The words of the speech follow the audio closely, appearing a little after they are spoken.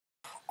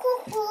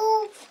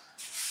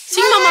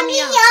Syng Mamma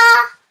Mia.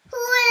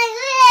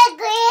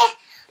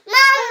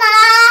 Mamma.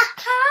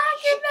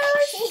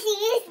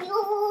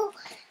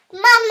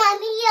 Mamma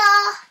Mia.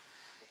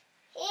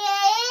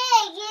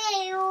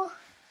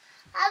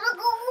 Jeg vil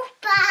gå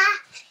opp her.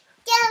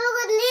 Jeg vil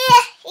gå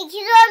ned i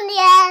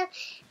Trondheim.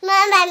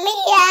 Mamma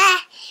Mia.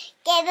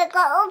 Jeg vil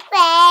gå opp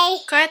her.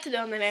 Hva heter du,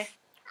 Anneli?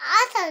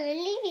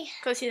 Anneli.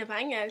 Kan du si det på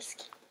engelsk?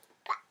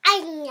 På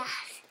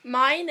engelsk.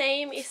 My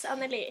name is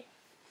Anneli.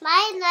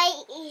 My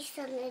name is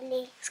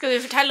Anneli. Skal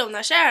du fortelle om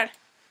deg selv?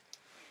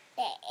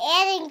 Det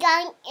er en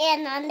gang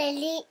en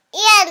Anneli.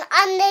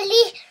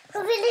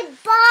 Hun vil i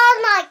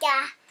barnehage.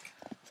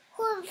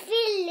 Hun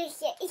vil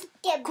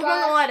ikke Hvor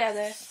mange år er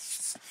du?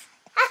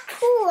 Jeg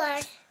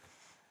tror.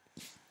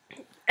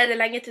 Er det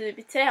lenge til du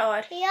blir 3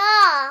 år?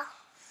 Ja.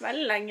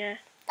 Veldig lenge.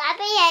 Da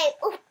blir jeg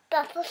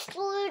oppe på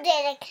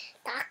skolen.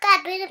 Da kan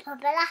jeg begynne på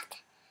ballett.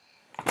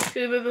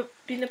 Skal du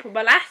begynne på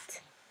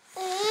ballett?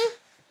 Mm.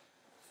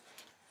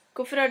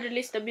 Hvorfor har du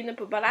lyst til å begynne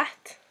på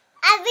ballett?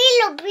 Jeg vil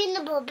jo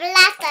begynne på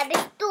ballett der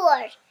det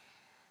står.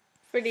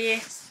 Fordi...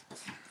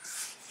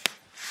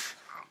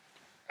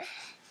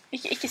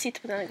 Ikke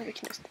sitte på den, den kan bli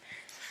knust.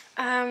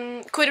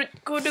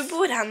 Hvor du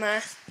bor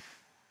henne?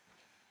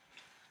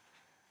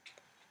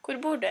 Hvor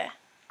bor du?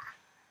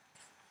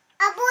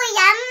 Jeg bor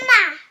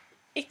hjemme.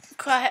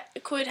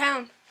 Hvor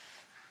hen?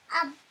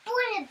 Jeg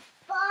bor i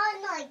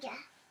barnehage.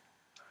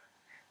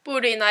 Bor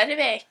du i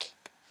Narvik?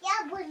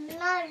 Jeg bor i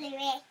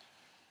Narvik.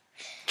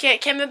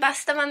 Hvem er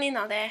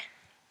bestevenninna di?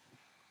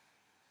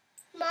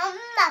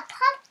 Mamma,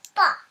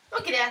 pappa.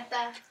 Og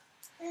Grete.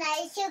 Nei,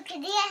 ikke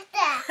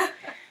Grete.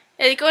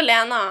 Er det ikke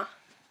Lena?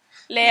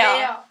 Lea.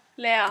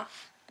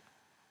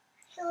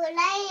 Jo,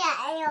 Leia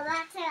er jo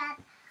veteran.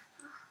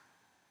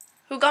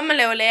 Hvor gammel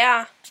er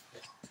Lea?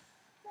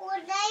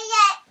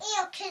 Leia er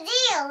jo 3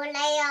 år,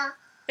 Leia.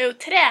 Er hun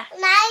 3?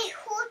 Nei,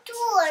 hun 2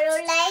 år og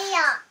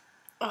Leia.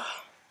 Åh.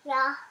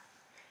 Ja.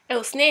 Er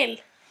hun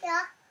snill? Ja.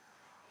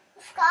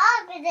 Hun skal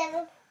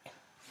arbeide.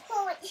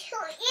 Hun er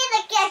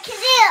ikke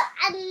 3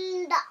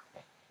 enda.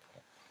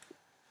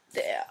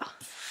 Det, ja.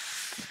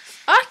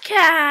 Ok.